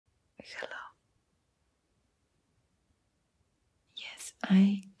Hello. Yes,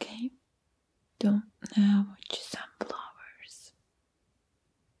 I came to watch some flowers.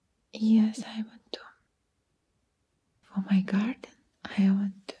 Yes, I want to. For my garden, I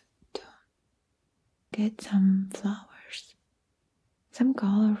want to get some flowers. Some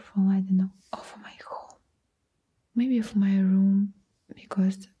colorful, I don't know. Or for my home. Maybe for my room,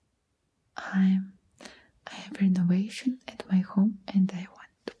 because I have renovation at my home and I want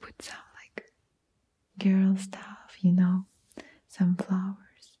to put some like girl stuff, you know, some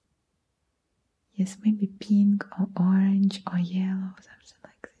flowers. Yes, maybe pink or orange or yellow, something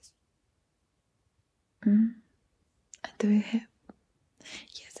like this. And do you have?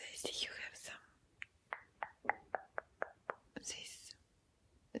 Yes, I see you have some. These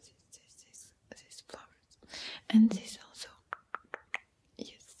flowers, and this also.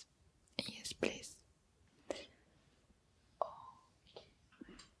 Yes, yes, please.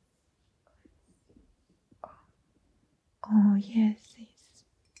 Oh yes, this.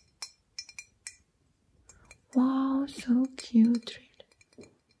 Wow, so cute, really.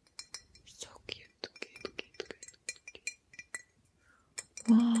 So cute, cute.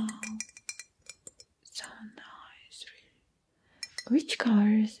 Wow, so nice, really. Which color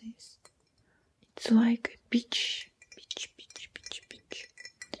is this? It's like a peach.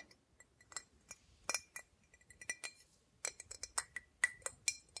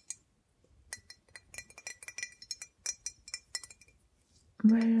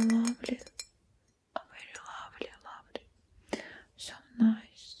 Very lovely. Very lovely. So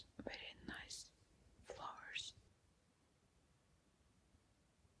nice. Very nice flowers.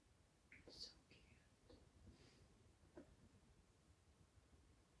 So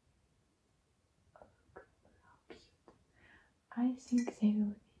cute. I think they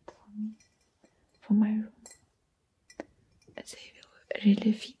will fit for me. For my room. They will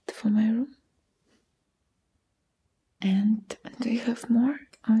really fit for my room. And do you have more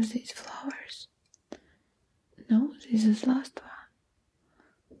of these flowers? No, this is the last one.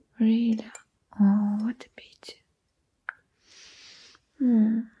 Really? Oh, what a pity.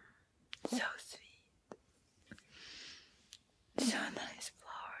 So sweet. So nice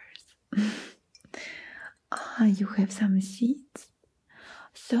flowers. You have some seeds?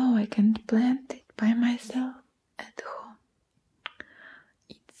 So I can plant it by myself at home.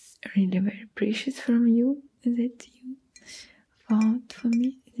 It's really very precious from you that you found for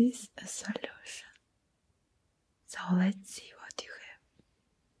me this solution. So let's see what you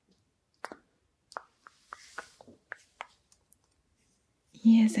have.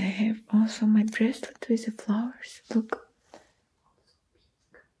 Yes, I have also my bracelet with the flowers. Look.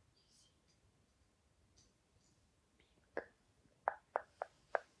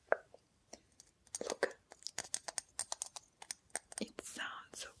 Look. It sounds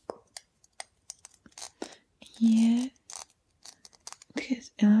so cool. Yeah. It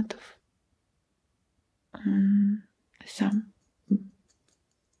has a lot of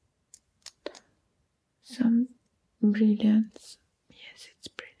some brilliance. Yes, it's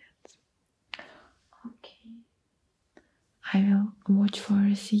brilliant. Okay. I will watch for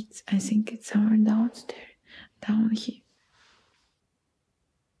receipts. I think it's somewhere downstairs, down here.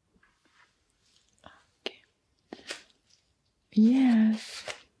 Okay. Yes.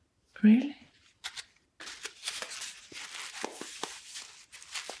 Really?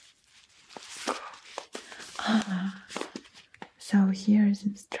 So here is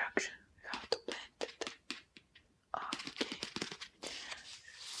instruction how to blend it. Okay.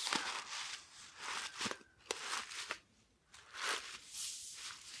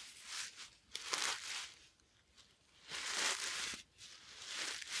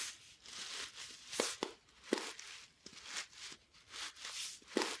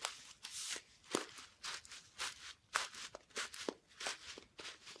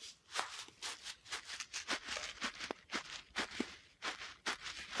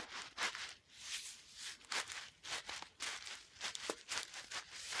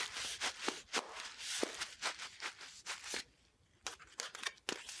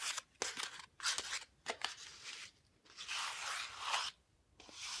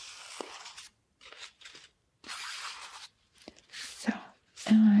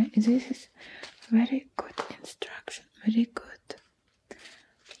 This is very good instruction, very good.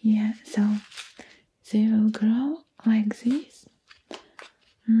 Yeah, so they will grow like this.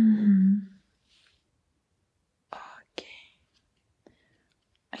 Okay.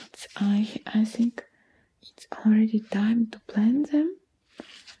 I think it's already time to plant them.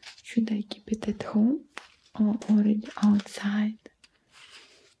 Should I keep it at home or already outside?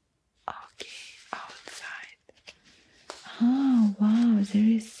 Okay, outside. Oh wow, there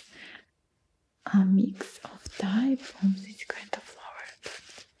is a mix of type of this kind of flower.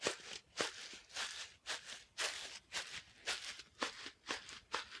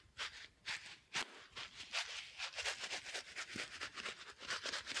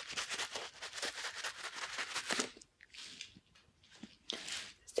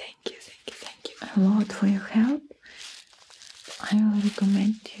 Thank you a lot for your help. I will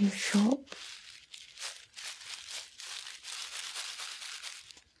recommend you shop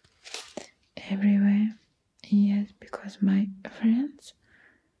everywhere. Yes, because my friends,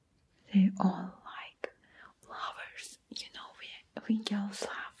 they all like flowers. You know, we girls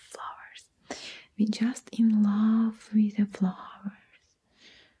love flowers. We just in love with the flowers.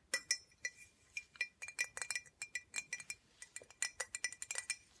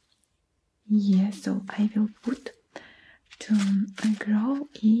 Yes, so I will put to grow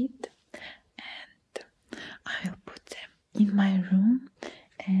it, and I will put them in my room,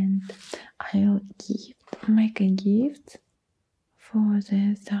 and I will make a gift for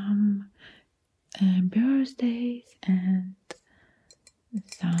some birthdays and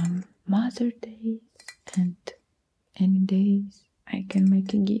some Mother Days and any days I can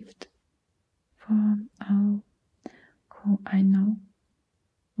make a gift for all who I know.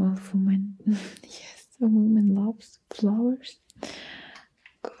 Well, women, yes, a woman loves flowers.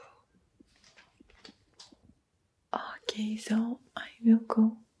 Okay, so I will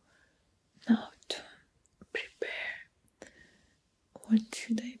go now to prepare. What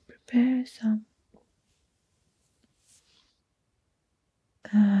should I prepare? Some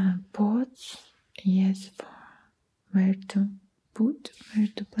pots, yes, for where to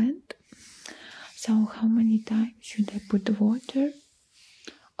plant. So how many times should I put water?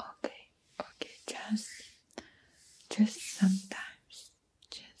 Okay, just sometimes,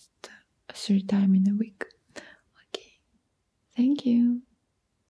 just 3 times in a week. Okay, thank you.